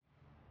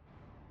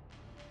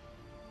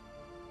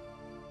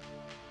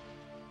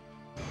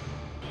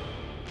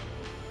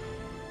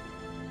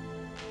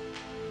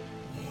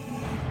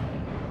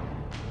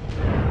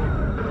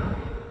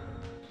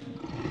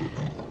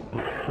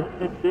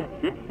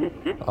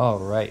All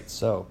right,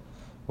 so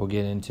we'll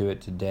get into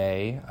it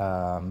today.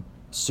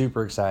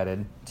 Super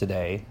excited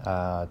today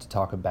to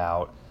talk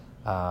about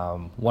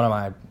one of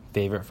my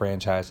favorite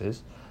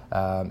franchises,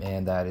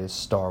 and that is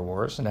Star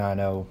Wars. Now, I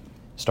know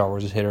Star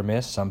Wars is hit or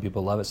miss. Some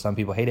people love it, some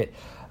people hate it.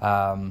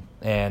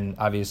 And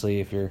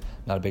obviously, if you're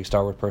not a big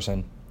Star Wars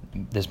person,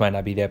 this might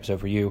not be the episode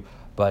for you,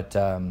 but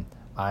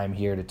I'm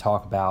here to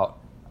talk about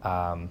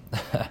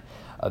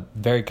a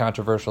very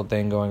controversial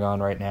thing going on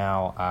right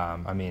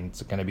now.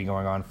 It's going to be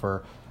going on for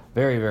a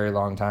very, very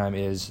long time,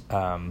 is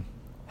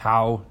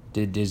how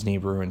did Disney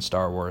ruin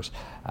Star Wars?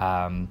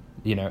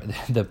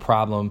 The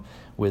problem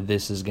with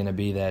this is going to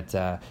be that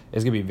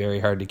it's going to be very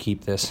hard to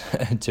keep this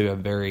to a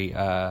very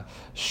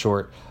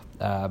short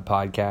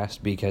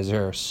podcast, because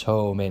there are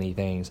so many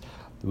things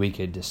we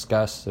could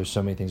discuss. There's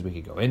so many things we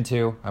could go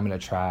into. I'm going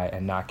to try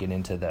and not get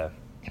into the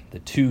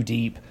too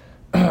deep,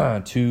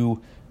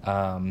 too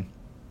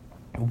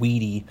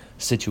weedy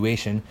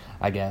situation,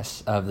 I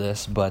guess, of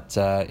this, but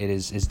it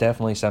is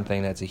definitely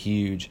something that's a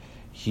huge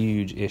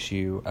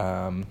issue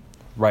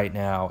right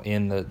now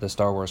in the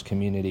Star Wars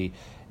community,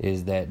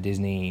 is that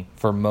Disney,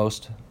 for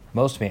most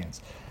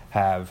fans,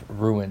 have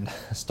ruined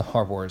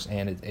Star Wars,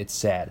 and it's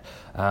sad.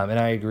 And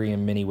I agree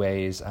in many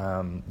ways.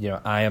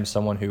 I am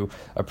someone who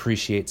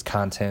appreciates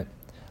content.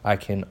 I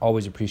can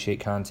always appreciate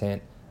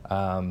content.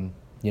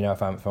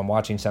 If I'm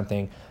watching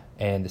something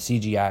and the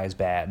CGI is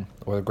bad,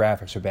 or the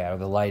graphics are bad, or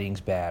the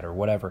lighting's bad, or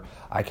whatever,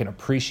 I can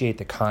appreciate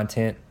the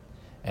content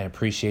and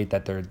appreciate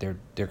that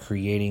they're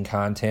creating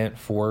content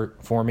for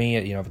me.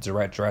 If it's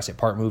a Jurassic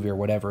Park movie or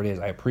whatever it is,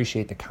 I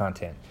appreciate the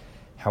content.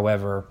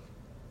 However,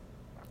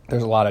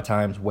 there's a lot of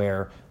times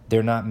where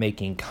they're not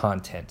making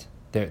content.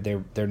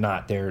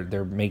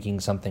 They're making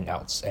something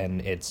else,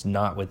 and it's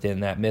not within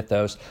that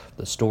mythos.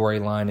 The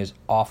storyline is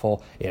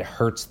awful. It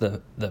hurts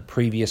the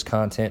previous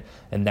content,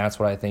 and that's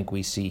what I think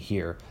we see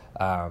here.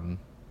 We'll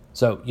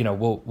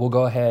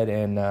go ahead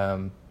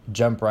and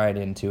jump right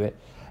into it.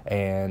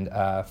 And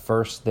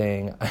first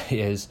thing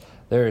is,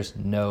 there is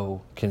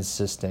no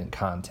consistent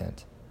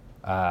content.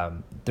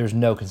 There's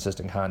no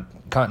consistent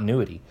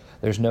continuity.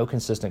 There's no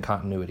consistent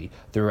continuity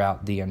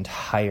throughout the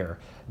entire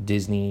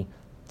Disney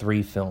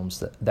 3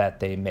 films that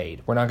they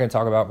made. We're not going to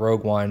talk about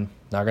Rogue One,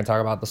 not going to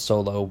talk about the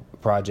Solo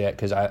project,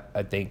 because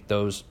I think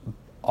those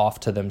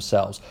off to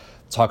themselves.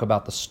 Talk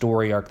about the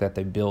story arc that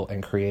they built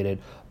and created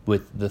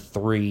with the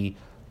 3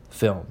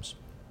 films.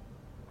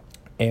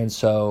 And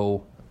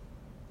so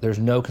there's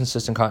no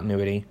consistent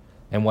continuity,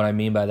 and what I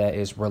mean by that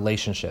is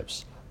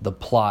relationships, the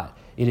plot.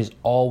 It is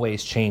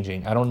always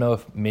changing. I don't know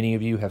if many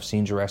of you have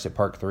seen Jurassic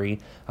Park 3.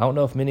 I don't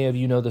know if many of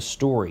you know the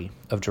story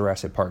of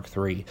Jurassic Park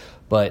 3,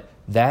 but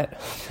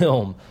that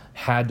film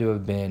had to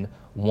have been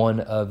one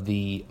of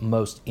the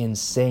most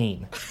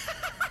insane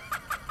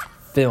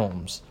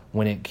films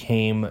when it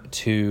came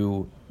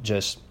to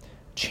just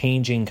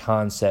changing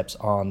concepts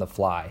on the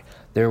fly.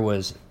 There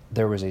was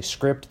a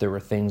script, there were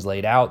things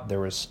laid out,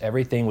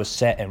 everything was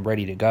set and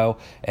ready to go,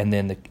 and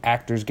then the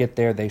actors get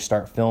there, they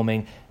start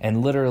filming,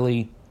 and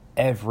literally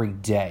every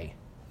day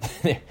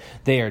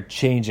they are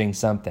changing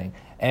something.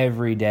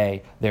 Every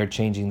day they're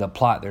changing the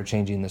plot, they're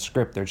changing the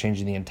script, they're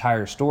changing the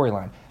entire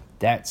storyline.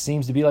 That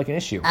seems to be like an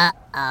issue.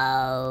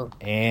 Uh-oh.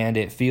 And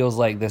it feels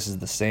like this is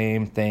the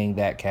same thing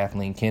that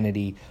Kathleen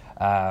Kennedy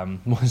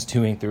was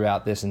doing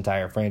throughout this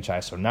entire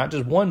franchise. So not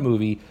just one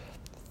movie,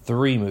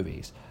 3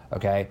 movies,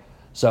 okay?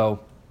 So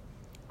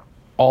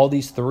all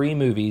these 3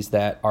 movies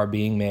that are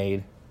being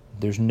made,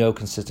 there's no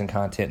consistent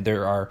content.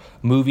 There are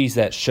movies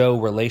that show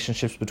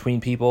relationships between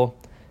people,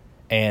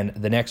 and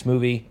the next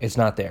movie, it's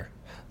not there.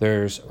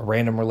 There's a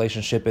random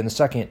relationship in the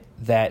second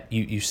that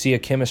you see a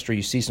chemistry,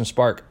 you see some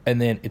spark, and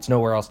then it's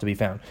nowhere else to be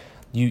found.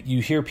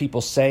 You hear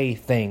people say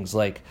things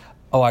like,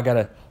 "Oh, I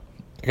gotta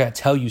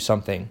tell you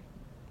something,"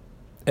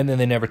 and then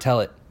they never tell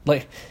it.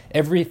 Like,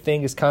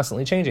 everything is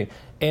constantly changing.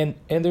 And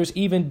there's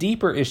even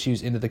deeper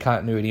issues into the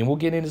continuity, and we'll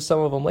get into some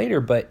of them later,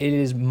 but it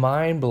is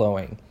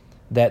mind-blowing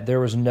that there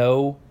was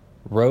no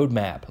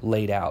roadmap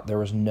laid out. There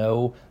was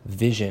no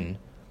vision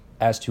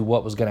as to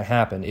what was going to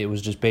happen. It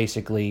was just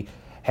basically,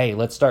 hey,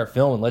 let's start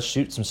filming, let's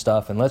shoot some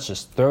stuff, and let's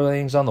just throw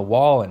things on the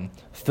wall and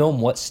film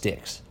what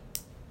sticks.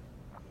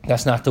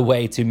 That's not the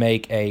way to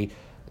make a,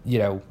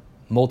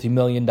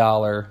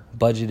 multi-million-dollar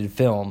budgeted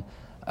film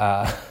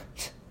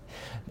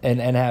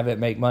and have it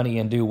make money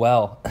and do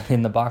well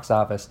in the box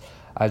office.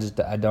 I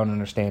don't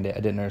understand it. I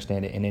didn't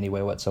understand it in any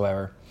way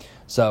whatsoever.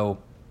 So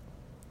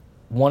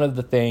one of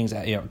the things,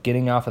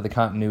 getting off of the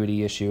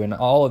continuity issue, and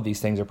all of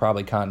these things are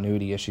probably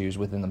continuity issues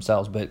within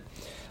themselves, but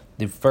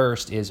the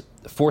first is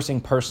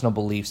forcing personal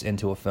beliefs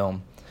into a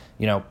film.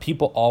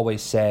 People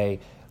always say,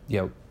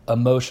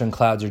 emotion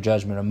clouds your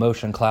judgment,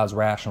 emotion clouds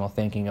rational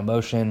thinking,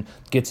 emotion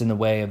gets in the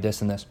way of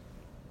this and this.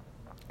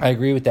 I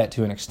agree with that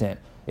to an extent.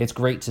 It's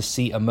great to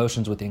see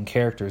emotions within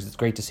characters. It's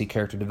great to see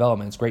character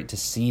development. It's great to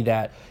see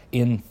that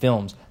in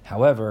films.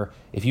 However,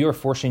 if you are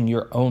forcing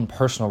your own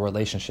personal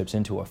relationships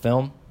into a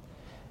film,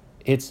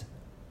 it's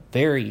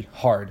very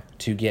hard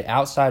to get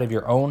outside of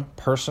your own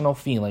personal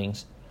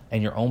feelings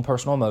and your own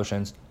personal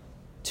emotions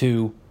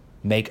to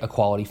make a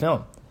quality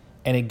film.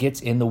 And it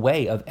gets in the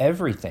way of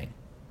everything.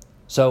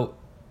 So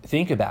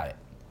think about it.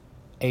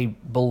 A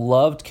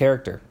beloved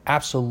character,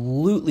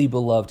 absolutely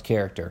beloved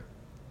character,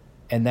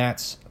 and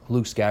that's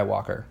Luke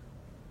Skywalker.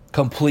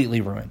 Completely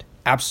ruined.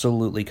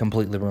 Absolutely,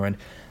 completely ruined.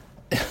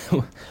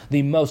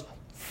 The most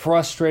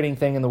frustrating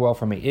thing in the world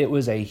for me. It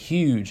was a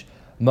huge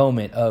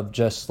moment of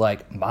just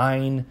like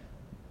mind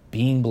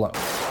being blown.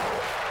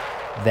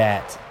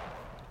 That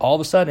all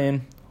of a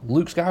sudden,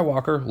 Luke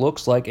Skywalker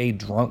looks like a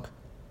drunk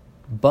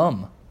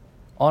bum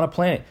on a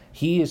planet.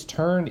 He is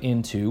turned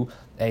into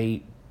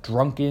a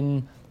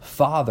drunken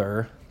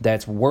father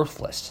that's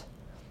worthless.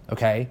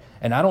 Okay?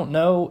 And I don't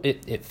know,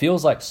 it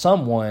feels like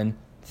someone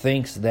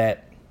thinks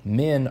that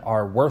men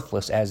are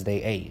worthless as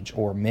they age,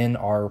 or men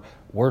are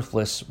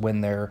worthless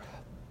when they're,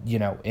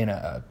 in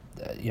a,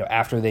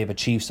 after they've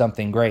achieved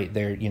something great,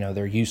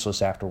 they're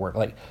useless afterward.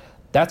 Like,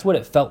 that's what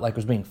it felt like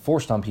was being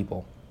forced on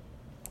people.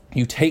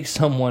 You take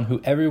someone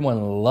who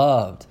everyone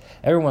loved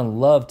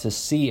to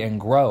see and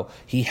grow.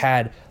 He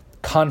had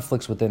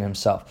conflicts within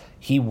himself.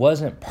 He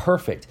wasn't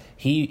perfect.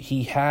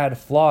 He had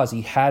flaws.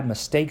 He had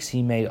mistakes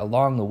he made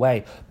along the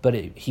way, but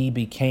he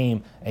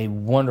became a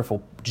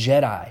wonderful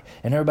Jedi,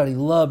 and everybody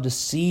loved to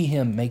see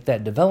him make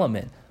that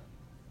development.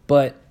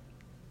 But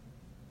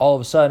all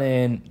of a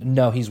sudden,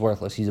 no, he's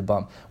worthless. He's a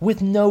bum.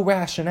 With no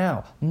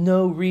rationale,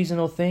 no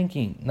reasonable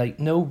thinking,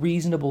 no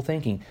reasonable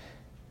thinking.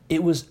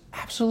 It was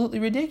absolutely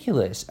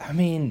ridiculous. I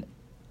mean,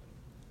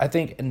 I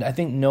think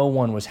no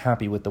one was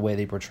happy with the way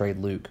they portrayed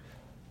Luke,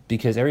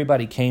 because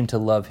everybody came to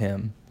love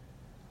him,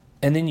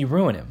 and then you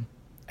ruin him.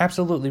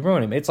 Absolutely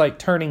ruin him. It's like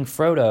turning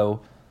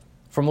Frodo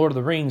from Lord of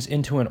the Rings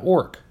into an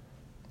orc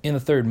in the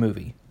third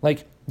movie.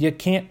 Like, you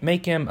can't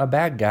make him a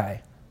bad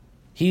guy.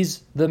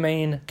 He's the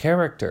main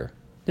character.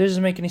 It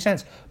doesn't make any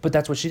sense. But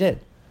that's what she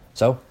did.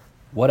 So,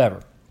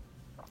 whatever.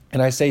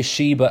 And I say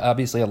she, but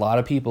obviously a lot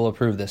of people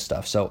approve this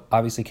stuff. So,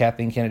 obviously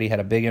Kathleen Kennedy had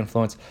a big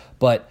influence,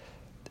 but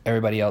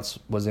everybody else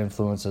was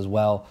influenced as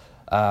well,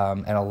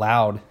 and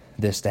allowed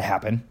this to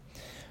happen.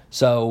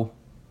 So,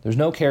 there's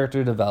no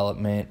character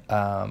development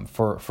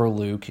for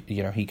Luke.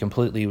 He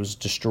completely was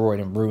destroyed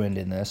and ruined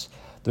in this.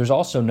 There's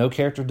also no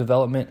character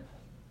development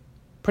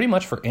pretty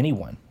much for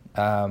anyone,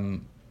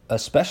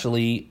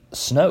 especially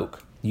Snoke.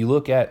 You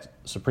look at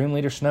Supreme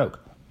Leader Snoke.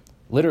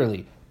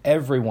 Literally,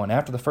 everyone,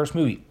 after the first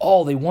movie,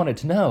 all they wanted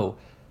to know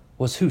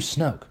was who's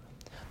Snoke.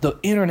 The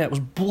internet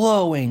was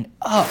blowing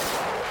up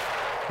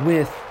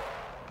with,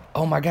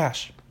 oh my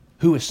gosh,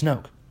 who is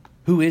Snoke?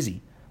 Who is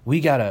he? We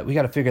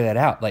gotta figure that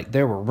out. Like,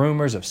 there were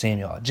rumors of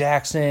Samuel L.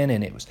 Jackson,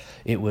 and it was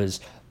it was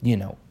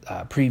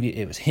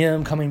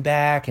him coming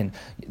back, and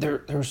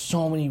there were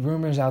so many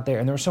rumors out there,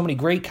 and there were so many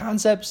great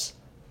concepts,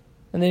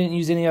 and they didn't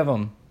use any of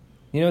them.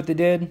 You know what they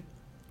did?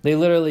 They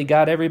literally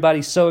got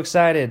everybody so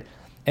excited,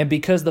 and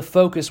because the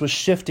focus was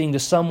shifting to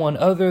someone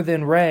other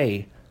than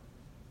Rey,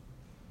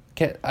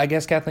 I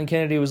guess Kathleen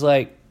Kennedy was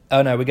like,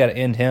 "Oh no, we got to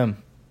end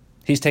him.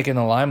 He's taking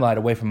the limelight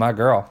away from my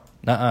girl.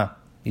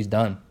 He's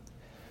done."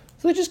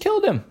 So they just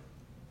killed him.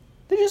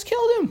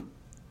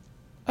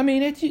 I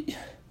mean,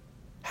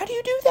 how do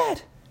you do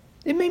that?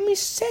 It made me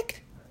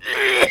sick.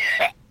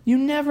 You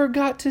never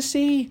got to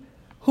see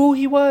who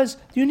he was.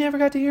 You never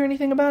got to hear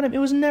anything about him. It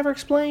was never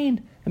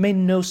explained. It made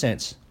no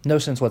sense. No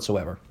sense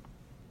whatsoever.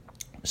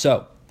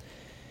 So,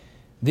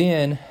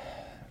 then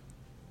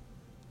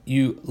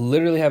you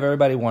literally have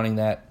everybody wanting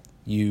that.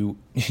 You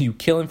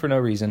kill him for no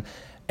reason.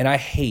 And I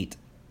hate,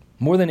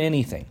 more than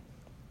anything,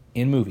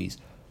 in movies,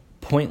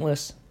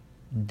 pointless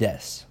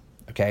deaths,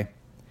 okay?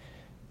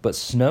 But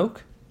Snoke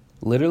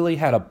literally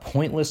had a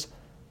pointless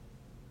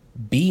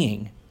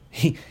being.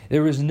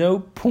 There was no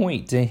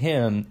point to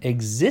him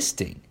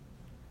existing.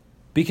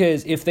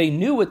 Because if they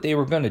knew what they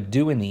were going to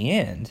do in the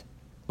end,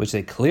 which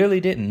they clearly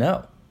didn't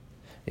know,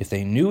 if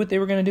they knew what they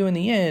were going to do in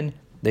the end,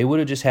 they would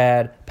have just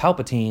had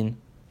Palpatine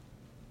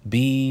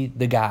be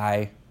the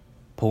guy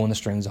pulling the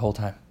strings the whole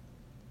time.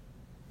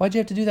 Why'd you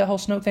have to do that whole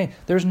Snoke thing?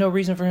 There's no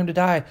reason for him to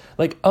die.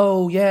 Like,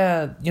 oh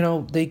yeah,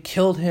 they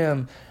killed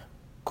him.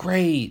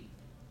 Great.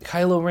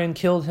 Kylo Ren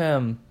killed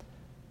him.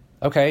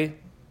 Okay,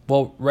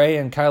 well, Rey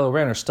and Kylo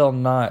Ren are still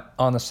not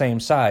on the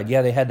same side.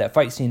 Yeah, they had that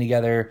fight scene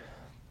together,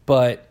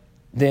 but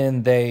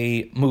then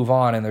they move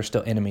on and they're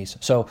still enemies.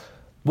 So,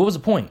 what was the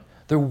point?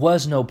 There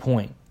was no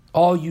point.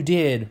 All you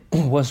did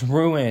was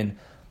ruin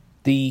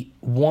the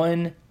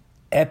one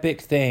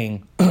epic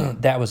thing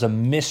that was a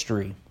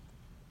mystery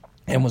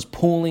and was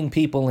pulling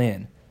people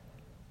in.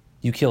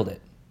 You killed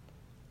it.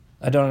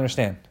 I don't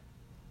understand.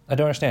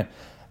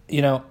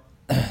 The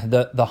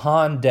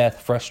Han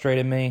death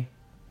frustrated me,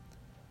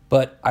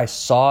 but I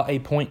saw a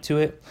point to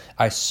it.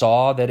 I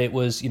saw that it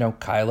was,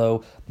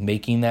 Kylo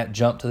making that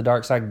jump to the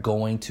dark side,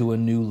 going to a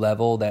new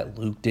level that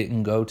Luke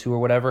didn't go to or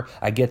whatever.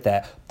 I get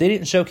that. They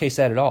didn't showcase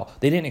that at all.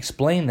 They didn't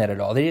explain that at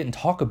all. They didn't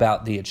talk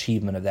about the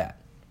achievement of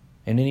that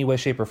in any way,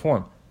 shape, or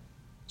form.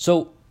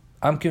 So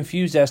I'm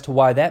confused as to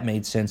why that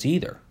made sense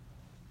either.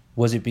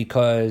 Was it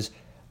because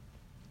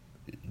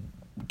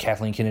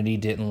Kathleen Kennedy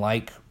didn't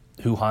like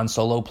who Han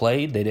Solo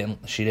played.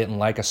 She didn't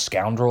like a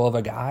scoundrel of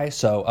a guy.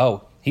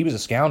 So, he was a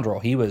scoundrel.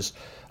 He was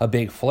a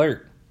big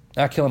flirt.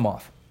 I'll kill him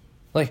off.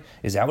 Like,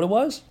 is that what it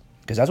was?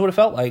 Because that's what it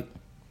felt like.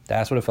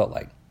 That's what it felt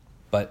like.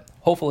 But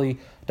hopefully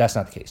that's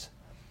not the case.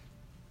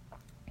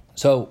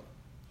 So,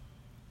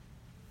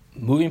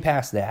 moving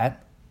past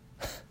that,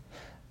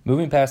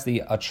 moving past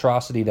the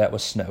atrocity that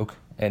was Snoke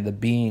and the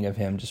being of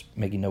him just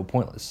making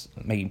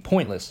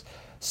pointless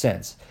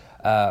sense.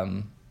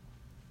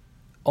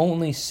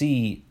 Only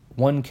see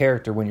one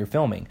character when you're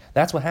filming.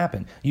 That's what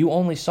happened. You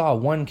only saw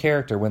one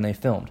character when they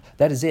filmed.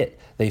 That is it.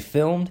 They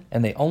filmed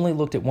and they only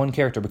looked at one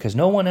character because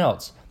no one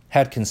else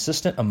had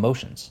consistent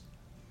emotions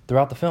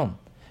throughout the film.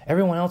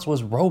 Everyone else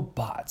was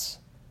robots.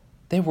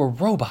 They were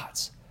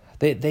robots.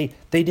 They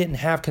didn't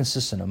have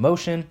consistent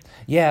emotion.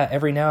 Yeah,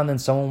 every now and then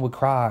someone would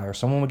cry or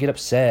someone would get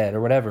upset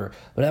or whatever,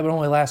 but that would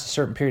only last a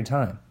certain period of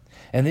time.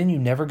 And then you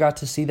never got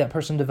to see that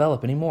person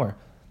develop anymore.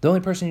 The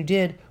only person you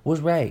did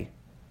was Rey.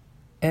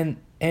 And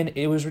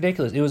it was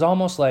ridiculous. It was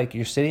almost like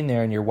you're sitting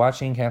there and you're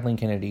watching Kathleen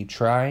Kennedy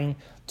trying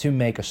to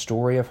make a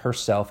story of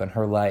herself and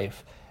her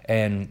life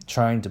and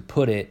trying to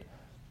put it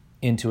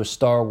into a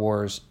Star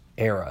Wars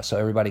era so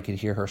everybody could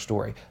hear her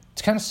story.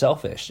 It's kind of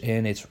selfish,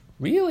 and it's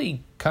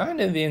really kind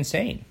of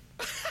insane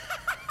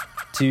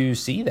to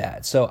see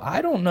that. So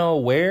I don't know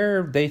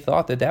where they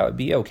thought that would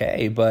be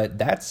okay, but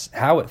that's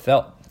how it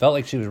felt. It felt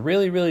like she was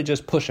really, really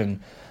just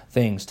pushing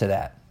things to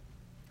that.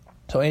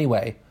 So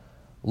anyway,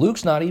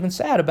 Luke's not even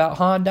sad about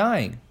Han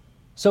dying.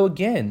 So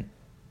again,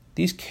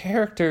 these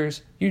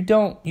characters,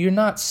 you're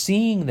not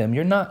seeing them,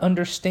 you're not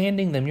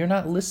understanding them, you're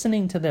not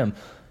listening to them.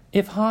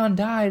 If Han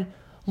died,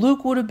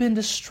 Luke would have been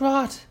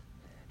distraught.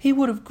 He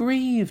would have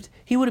grieved.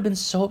 He would have been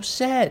so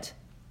upset.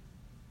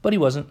 But he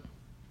wasn't.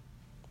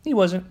 He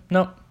wasn't.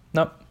 Nope.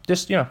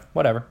 Just,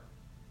 whatever.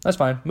 That's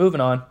fine.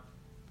 Moving on.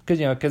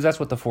 Because that's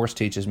what the Force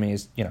teaches me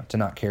is, to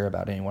not care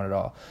about anyone at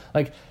all.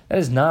 Like, that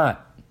is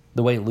not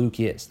the way Luke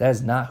is. That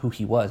is not who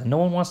he was. And no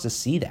one wants to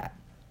see that.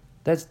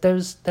 That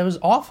was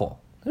awful.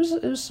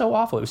 It was so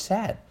awful. It was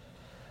sad.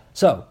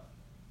 So,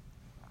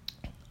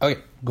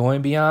 okay,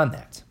 going beyond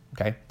that,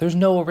 okay, there's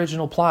no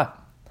original plot.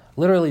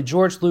 Literally,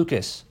 George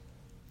Lucas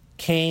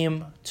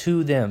came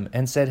to them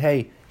and said,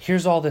 hey,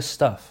 here's all this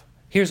stuff.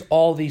 Here's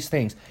all these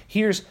things.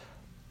 Here's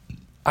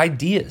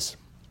ideas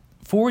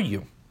for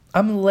you.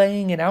 I'm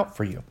laying it out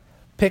for you.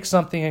 Pick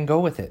something and go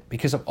with it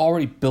because I've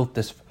already built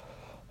this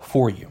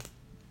for you.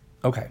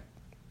 Okay.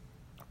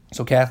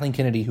 So Kathleen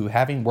Kennedy, who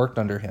having worked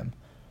under him,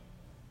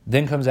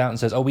 then comes out and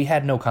says, we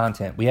had no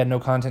content. We had no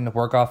content to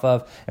work off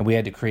of, and we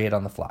had to create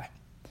on the fly.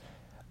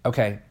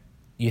 Okay.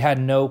 You had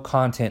no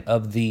content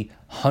of the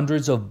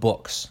hundreds of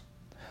books,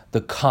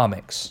 the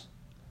comics,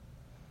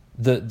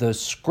 the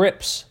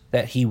scripts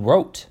that he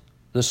wrote,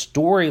 the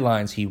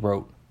storylines he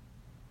wrote.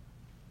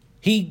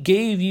 He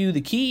gave you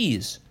the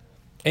keys,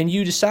 and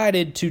you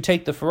decided to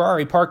take the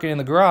Ferrari, park it in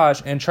the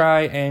garage, and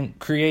try and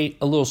create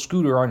a little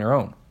scooter on your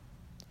own.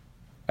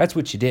 That's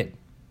what you did.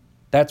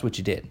 That's what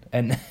you did.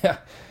 And it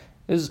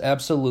was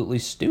absolutely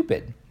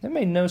stupid. It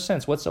made no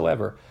sense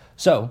whatsoever.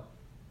 So,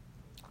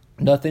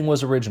 nothing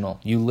was original.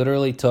 You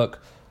literally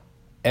took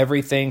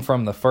everything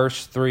from the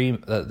first three,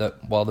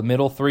 the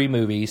middle three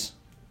movies.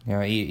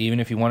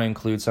 Even if you want to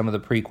include some of the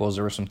prequels,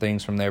 there were some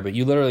things from there. But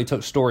you literally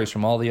took stories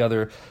from all the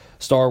other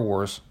Star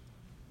Wars,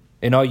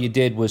 and all you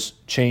did was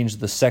change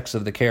the sex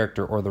of the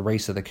character or the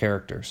race of the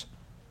characters.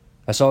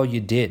 That's all you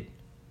did.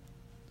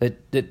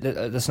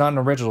 That's not an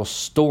original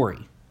story,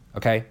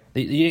 okay?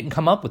 You didn't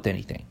come up with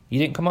anything. You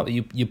didn't come up.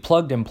 You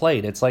plugged and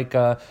played. It's like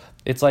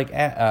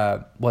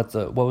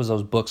what was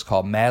those books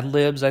called? Mad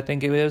Libs, I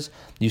think it is.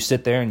 You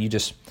sit there and you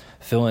just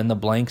fill in the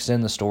blanks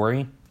in the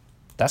story.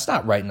 That's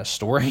not writing a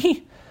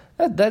story.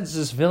 That's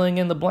just filling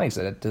in the blanks.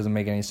 That doesn't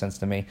make any sense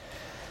to me.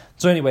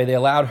 So anyway, they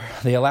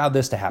allowed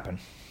this to happen.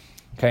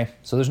 Okay,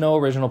 so there's no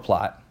original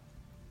plot.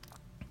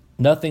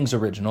 Nothing's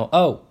original.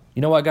 Oh,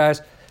 you know what,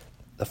 guys?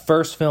 The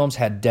first films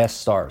had Death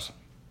Stars.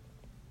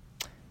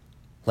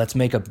 Let's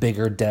make a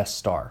bigger Death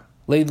Star.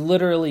 They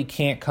literally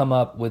can't come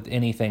up with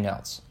anything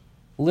else.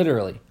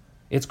 Literally.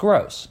 It's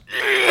gross.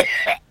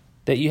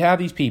 That you have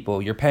these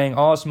people you're paying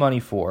all this money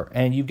for,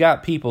 and you've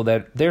got people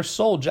that their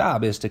sole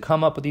job is to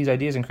come up with these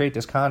ideas and create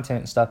this content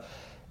and stuff,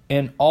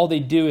 and all they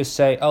do is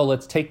say,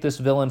 let's take this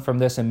villain from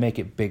this and make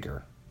it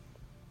bigger.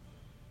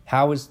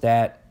 How is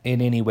that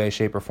in any way,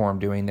 shape, or form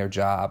doing their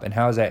job? And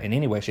how is that in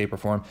any way, shape, or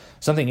form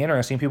something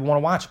interesting people want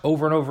to watch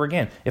over and over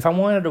again? If I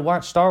wanted to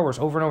watch Star Wars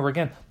over and over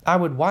again, I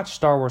would watch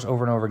Star Wars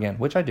over and over again,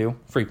 which I do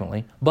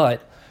frequently,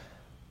 but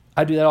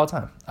I do that all the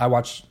time. I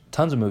watch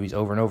tons of movies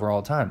over and over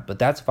all the time, but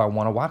that's if I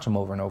want to watch them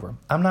over and over.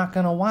 I'm not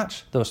going to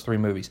watch those 3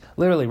 movies.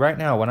 Literally right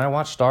now, when I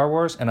watch Star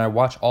Wars and I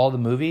watch all the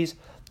movies,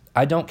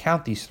 I don't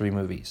count these 3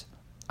 movies.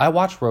 I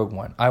watched Rogue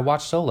One. I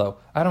watched Solo.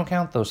 I don't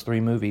count those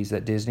 3 movies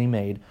that Disney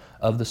made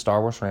of the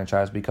Star Wars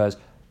franchise because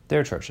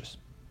they're atrocious.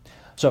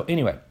 So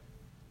anyway,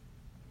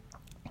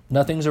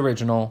 nothing's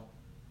original.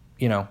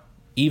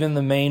 Even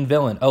the main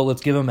villain,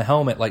 let's give him a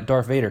helmet like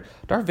Darth Vader.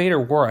 Darth Vader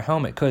wore a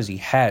helmet because he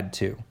had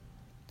to.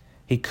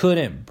 He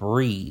couldn't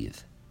breathe,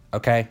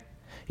 okay?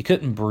 He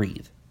couldn't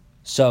breathe.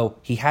 So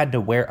he had to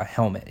wear a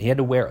helmet. He had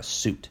to wear a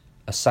suit,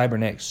 a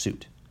cybernetic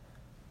suit.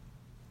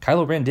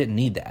 Kylo Ren didn't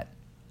need that.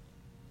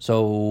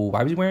 So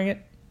why was he wearing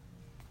it?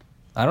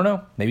 I don't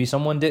know. Maybe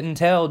someone didn't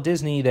tell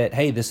Disney that,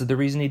 hey, this is the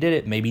reason he did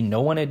it. Maybe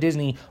no one at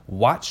Disney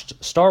watched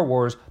Star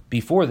Wars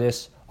before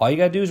this. All you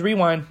got to do is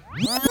rewind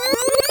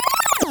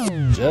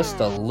just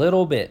a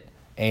little bit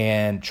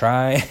and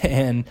try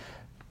and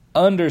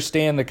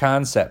understand the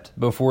concept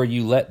before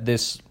you let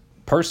this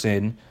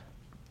person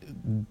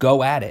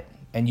go at it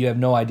and you have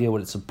no idea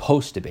what it's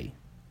supposed to be.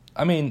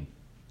 I mean,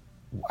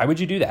 why would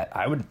you do that?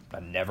 I'd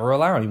never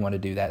allow anyone to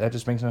do that. That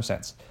just makes no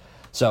sense.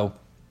 So,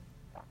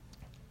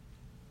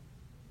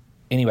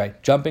 anyway,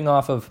 jumping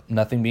off of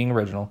nothing being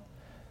original,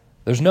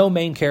 there's no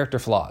main character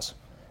flaws.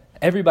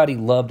 Everybody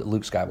loved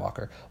Luke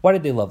Skywalker. Why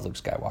did they love Luke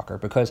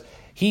Skywalker? Because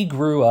he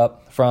grew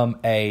up from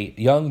a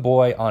young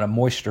boy on a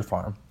moisture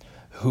farm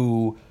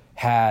who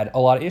had a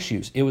lot of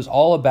issues. It was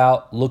all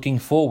about looking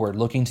forward,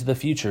 looking to the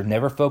future,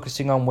 never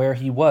focusing on where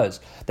he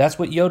was. That's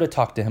what Yoda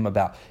talked to him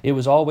about. It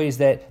was always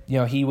that,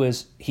 he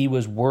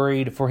was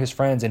worried for his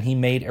friends and he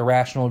made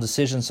irrational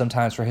decisions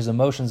sometimes for his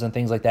emotions and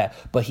things like that.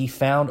 But he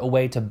found a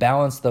way to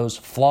balance those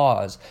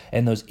flaws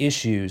and those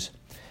issues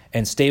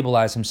and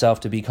stabilize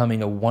himself to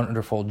becoming a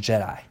wonderful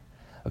Jedi.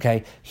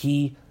 Okay?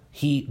 He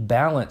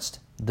balanced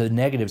the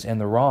negatives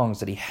and the wrongs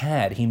that he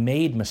had. He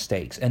made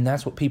mistakes, and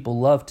that's what people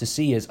love to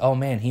see is, oh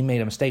man, he made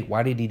a mistake.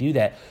 Why did he do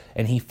that?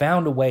 And he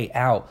found a way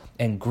out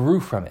and grew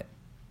from it.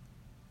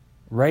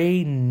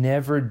 Rey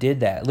never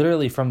did that.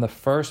 Literally from the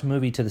first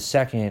movie to the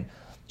second,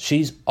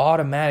 she's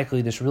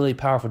automatically this really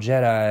powerful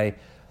Jedi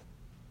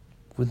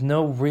with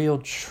no real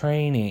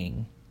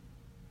training.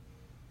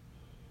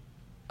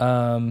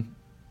 Knock,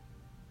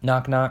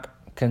 knock.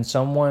 Can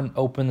someone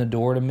open the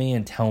door to me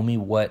and tell me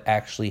what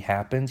actually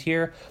happened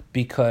here?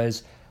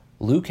 Because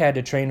Luke had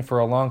to train for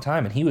a long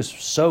time, and he was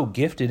so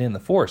gifted in the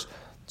Force.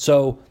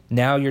 So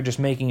now you're just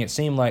making it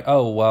seem like,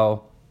 oh,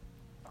 well,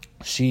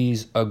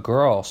 she's a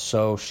girl,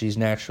 so she's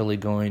naturally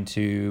going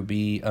to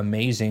be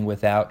amazing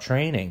without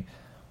training.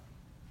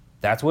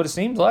 That's what it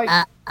seems like.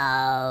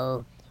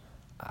 Uh-oh.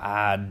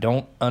 I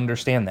don't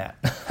understand that.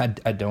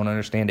 I don't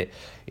understand it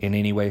in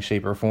any way,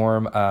 shape, or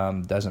form.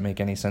 Doesn't make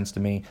any sense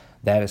to me.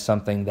 That is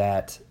something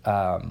that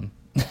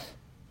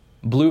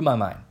blew my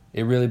mind.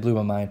 It really blew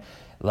my mind.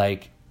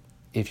 Like,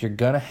 if you're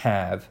going to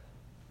have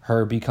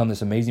her become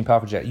this amazing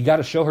powerful Jedi, you got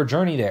to show her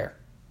journey there.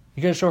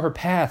 You got to show her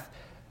path.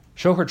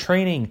 Show her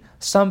training.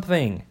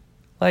 Something.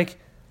 Like,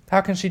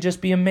 how can she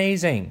just be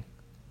amazing?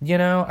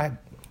 I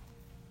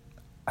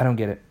don't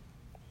get it.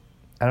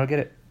 I don't get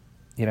it.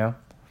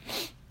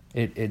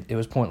 It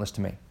was pointless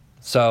to me.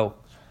 So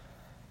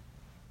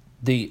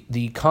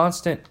the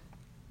constant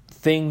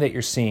thing that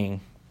you're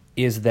seeing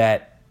is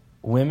that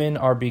women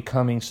are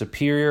becoming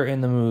superior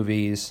in the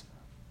movies,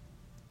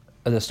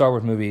 the Star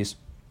Wars movies,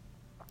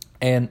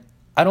 and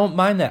I don't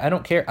mind that. I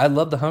don't care. I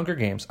love the Hunger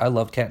Games. I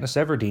loved Katniss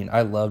Everdeen.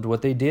 I loved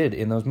what they did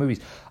in those movies.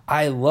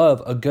 I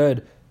love a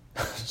good,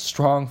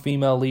 strong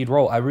female lead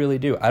role. I really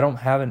do. I don't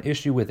have an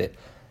issue with it.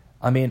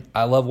 I mean,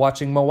 I love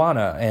watching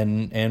Moana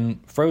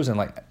and Frozen.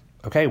 Like,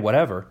 okay,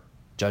 whatever.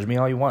 Judge me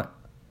all you want.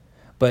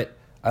 But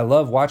I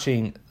love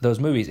watching those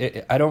movies.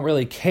 I don't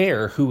really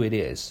care who it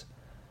is.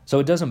 So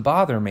it doesn't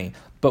bother me.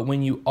 But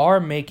when you are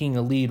making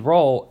a lead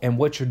role and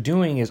what you're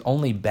doing is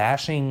only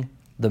bashing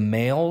the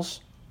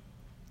males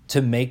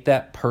to make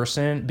that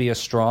person be a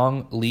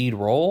strong lead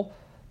role,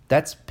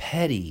 that's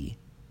petty.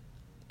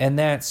 And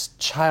that's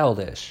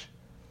childish.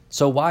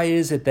 So why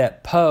is it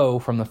that Poe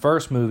from the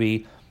first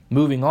movie,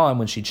 moving on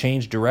when she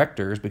changed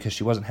directors because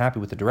she wasn't happy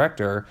with the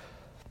director,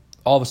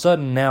 all of a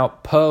sudden now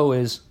Poe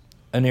is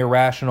an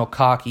irrational,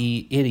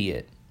 cocky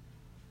idiot.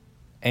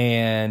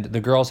 And the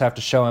girls have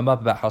to show him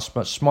up about how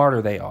much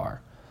smarter they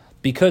are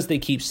because they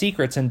keep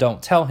secrets and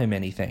don't tell him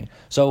anything.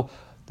 So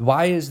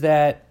why does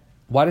that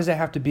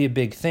have to be a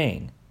big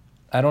thing?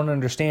 I don't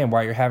understand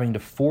why you're having to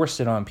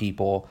force it on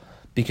people,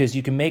 because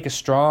you can make a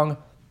strong,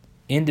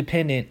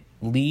 independent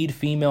lead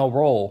female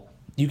role.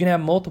 You can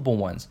have multiple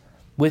ones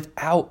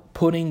without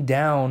putting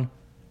down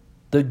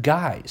the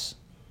guys,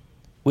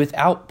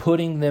 without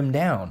putting them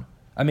down.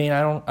 I mean,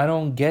 I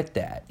don't get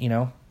that,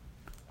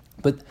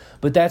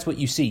 But that's what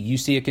you see. You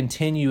see a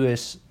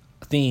continuous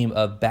theme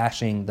of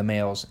bashing the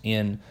males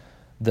in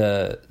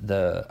the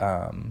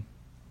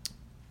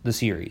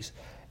series.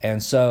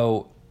 And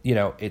so,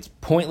 it's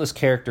pointless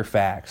character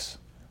facts.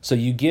 So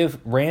you give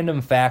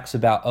random facts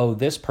about, oh,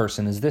 this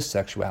person is this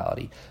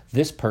sexuality,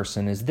 this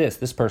person is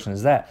this person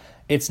is that.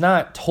 It's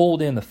not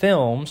told in the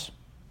films,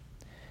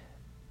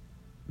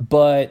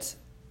 but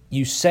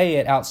you say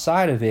it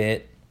outside of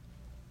it,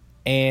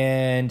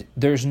 and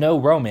there's no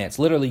romance.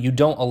 Literally, you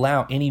don't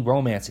allow any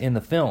romance in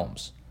the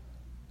films.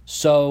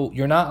 So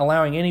you're not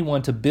allowing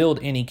anyone to build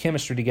any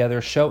chemistry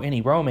together, show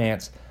any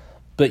romance,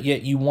 but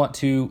yet you want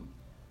to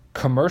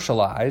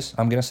commercialize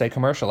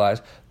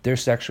their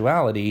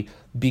sexuality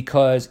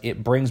because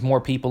it brings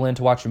more people in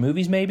to watch your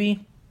movies,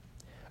 maybe?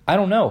 I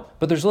don't know,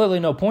 but there's literally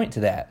no point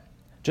to that.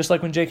 Just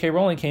like when J.K.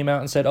 Rowling came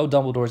out and said, oh,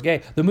 Dumbledore's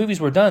gay. The movies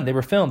were done. They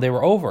were filmed. They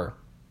were over.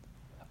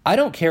 I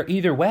don't care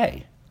either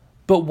way.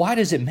 But why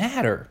does it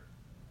matter?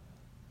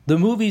 The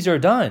movies are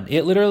done.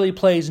 It literally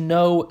plays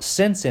no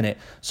sense in it.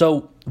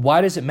 So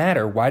why does it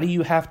matter? Why do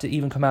you have to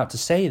even come out to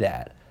say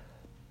that?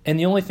 And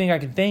the only thing I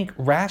can think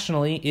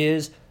rationally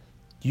is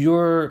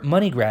you're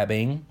money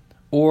grabbing,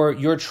 or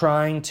you're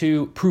trying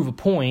to prove a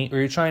point, or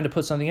you're trying to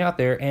put something out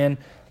there, and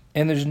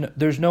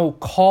there's no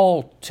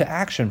call to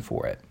action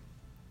for it.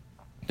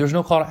 There's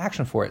no call to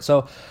action for it.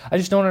 So I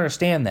just don't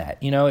understand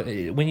that.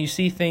 When you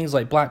see things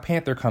like Black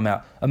Panther come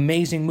out,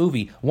 amazing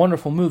movie,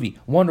 wonderful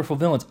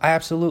villains. I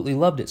absolutely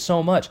loved it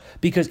so much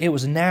because it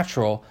was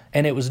natural,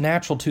 and it was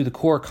natural to the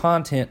core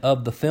content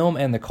of the film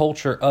and the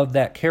culture of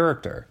that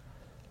character.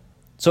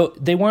 So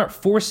they weren't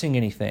forcing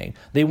anything.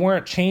 They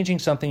weren't changing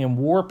something and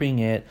warping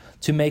it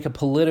to make a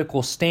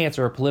political stance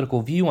or a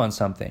political view on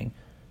something.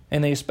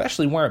 And they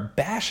especially weren't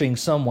bashing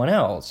someone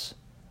else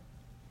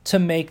to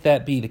make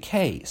that be the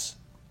case.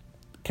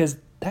 Because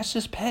that's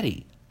just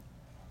petty.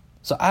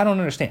 So I don't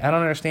understand. I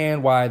don't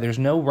understand why there's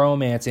no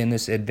romance in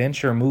this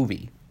adventure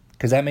movie.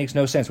 Because that makes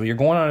no sense. When you're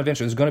going on an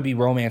adventure, there's going to be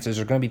romances.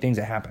 There's going to be things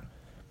that happen.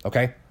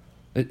 Okay?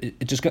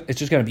 It's just going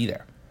to be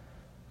there.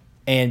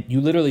 And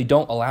you literally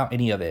don't allow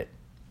any of it.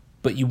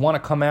 But you want to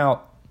come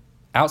out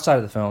outside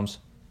of the films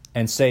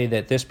and say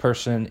that this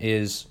person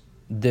is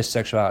this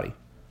sexuality.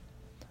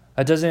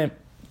 That doesn't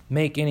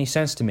make any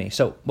sense to me.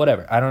 So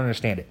whatever. I don't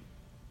understand it.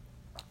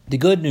 The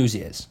good news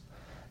is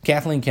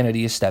Kathleen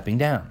Kennedy is stepping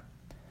down.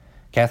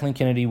 Kathleen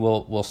Kennedy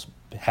will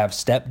have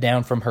stepped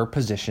down from her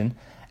position,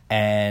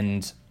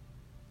 and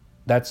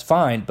that's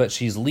fine, but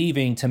she's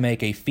leaving to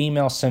make a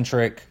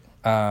female-centric,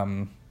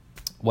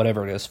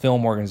 whatever it is,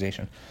 film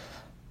organization.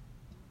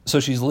 So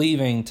she's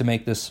leaving to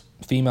make this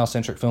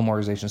female-centric film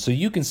organization. So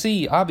you can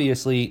see,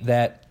 obviously,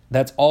 that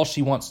that's all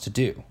she wants to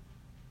do.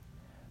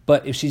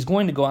 But if she's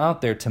going to go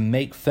out there to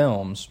make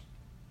films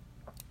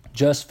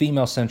just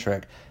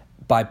female-centric,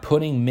 by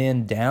putting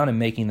men down and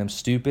making them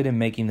stupid and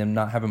making them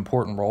not have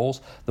important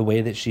roles the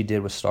way that she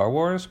did with Star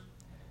Wars,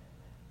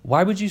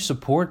 why would you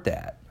support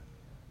that?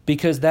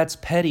 Because that's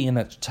petty and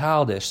that's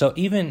childish. So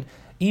even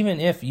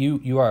if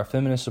you are a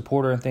feminist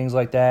supporter and things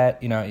like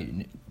that,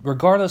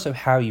 regardless of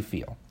how you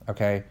feel,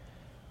 okay,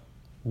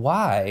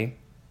 why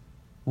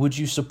would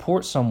you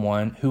support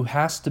someone who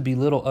has to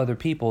belittle other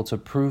people to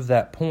prove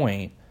that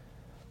point?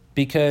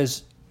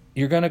 Because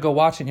you're going to go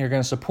watch it and you're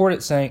going to support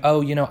it saying,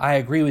 oh, I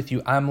agree with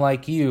you. I'm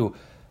like you.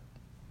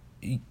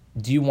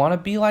 Do you want to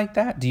be like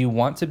that? Do you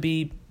want to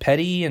be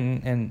petty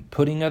and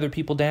putting other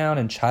people down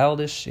and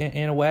childish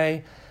in a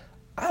way?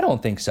 I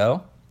don't think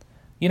so.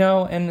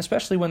 And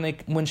especially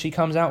when she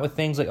comes out with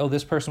things like, oh,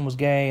 this person was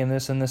gay and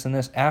this and this and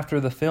this after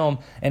the film,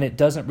 and it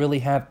doesn't really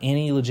have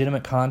any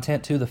legitimate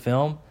content to the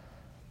film,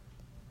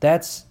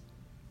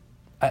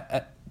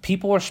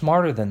 people are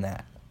smarter than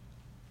that.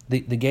 The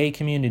gay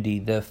community,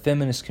 the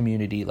feminist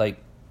community,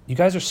 you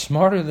guys are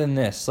smarter than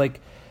this.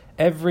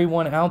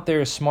 Everyone out there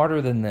is smarter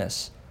than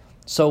this.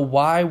 So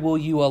why will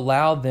you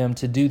allow them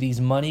to do these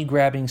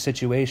money-grabbing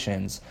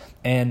situations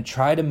and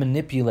try to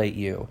manipulate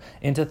you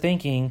into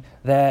thinking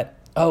that,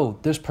 oh,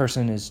 this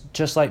person is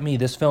just like me,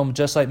 this film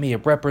just like me,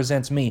 it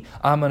represents me,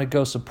 I'm going to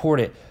go support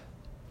it.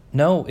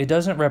 No, it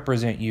doesn't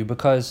represent you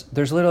because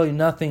there's literally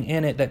nothing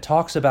in it that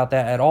talks about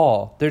that at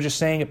all. They're just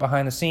saying it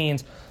behind the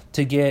scenes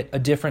to get a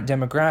different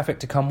demographic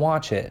to come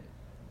watch it.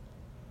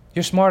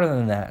 You're smarter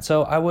than that,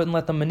 so I wouldn't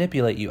let them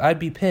manipulate you. I'd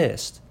be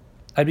pissed.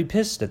 I'd be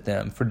pissed at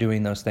them for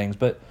doing those things,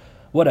 but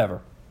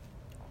whatever.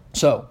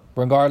 So,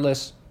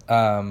 regardless,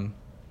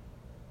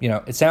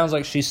 it sounds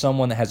like she's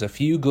someone that has a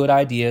few good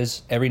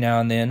ideas every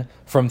now and then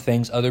from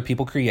things other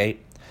people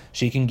create.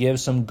 She can give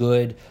some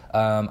good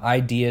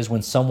ideas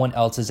when someone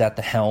else is at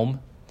the helm,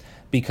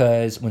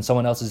 because when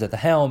someone else is at the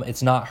helm,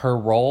 it's not her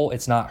role,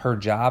 it's not her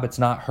job, it's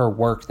not her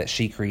work that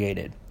she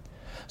created.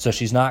 So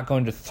she's not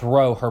going to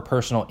throw her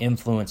personal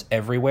influence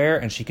everywhere,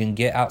 and she can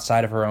get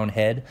outside of her own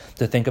head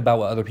to think about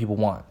what other people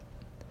want.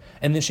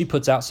 And then she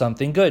puts out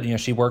something good.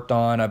 She worked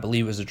on, I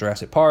believe it was the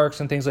Jurassic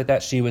Parks and things like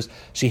that.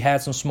 She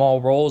had some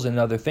small roles in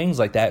other things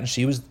like that, and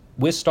she was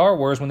with Star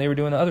Wars when they were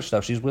doing the other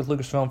stuff. She was with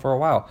Lucasfilm for a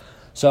while.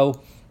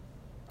 So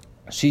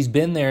she's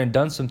been there and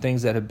done some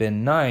things that have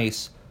been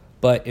nice,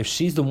 but if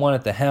she's the one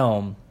at the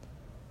helm,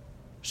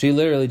 she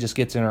literally just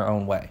gets in her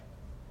own way.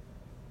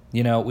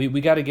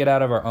 We got to get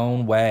out of our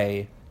own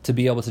way to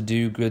be able to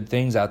do good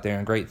things out there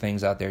and great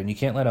things out there. And you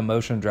can't let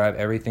emotion drive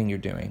everything you're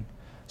doing.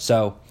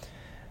 So,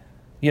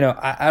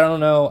 I don't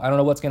know. I don't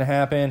know what's going to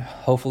happen.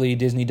 Hopefully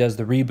Disney does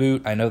the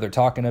reboot. I know they're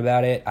talking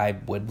about it. I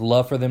would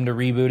love for them to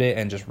reboot it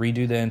and just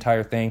redo the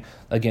entire thing.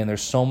 Again,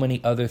 there's so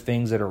many other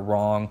things that are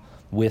wrong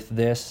with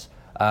this.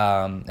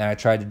 And I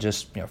tried to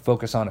just,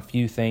 focus on a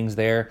few things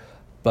there.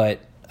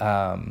 But,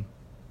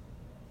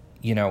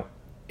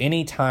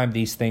 anytime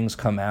these things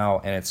come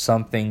out and it's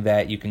something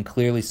that you can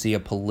clearly see a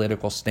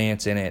political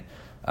stance in it,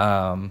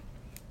 and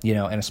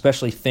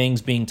especially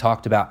things being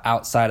talked about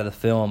outside of the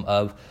film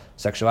of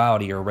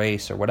sexuality or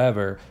race or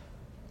whatever,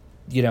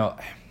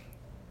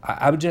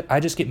 I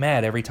just get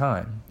mad every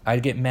time. I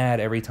get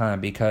mad every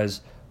time because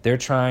they're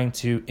trying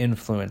to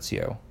influence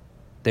you.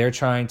 They're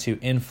trying to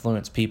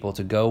influence people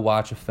to go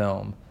watch a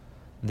film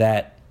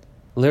that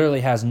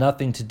literally has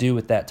nothing to do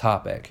with that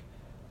topic,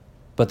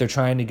 but they're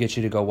trying to get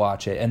you to go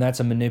watch it, and that's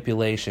a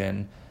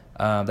manipulation.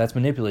 That's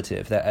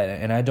manipulative.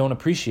 And I don't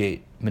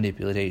appreciate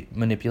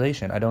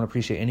manipulation. I don't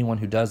appreciate anyone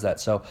who does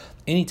that. So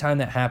anytime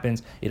that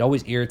happens, it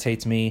always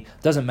irritates me.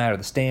 Doesn't matter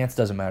the stance,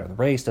 doesn't matter the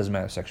race, doesn't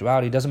matter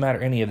sexuality, doesn't matter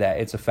any of that.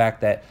 It's a fact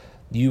that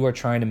you are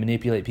trying to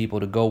manipulate people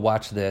to go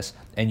watch this,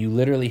 and you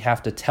literally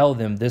have to tell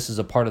them this is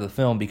a part of the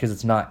film because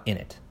it's not in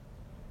it.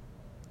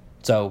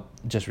 So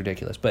just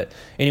ridiculous. But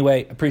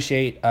anyway,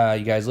 appreciate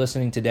you guys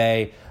listening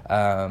today.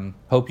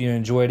 Hope you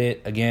enjoyed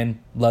it.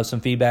 Again, love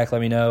some feedback.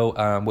 Let me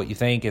know what you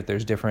think. If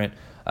there's different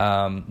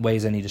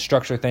ways I need to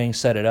structure things,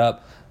 set it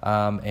up.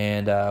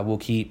 And we'll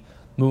keep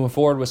moving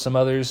forward with some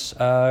others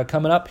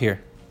coming up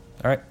here.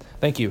 All right.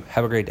 Thank you.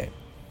 Have a great day.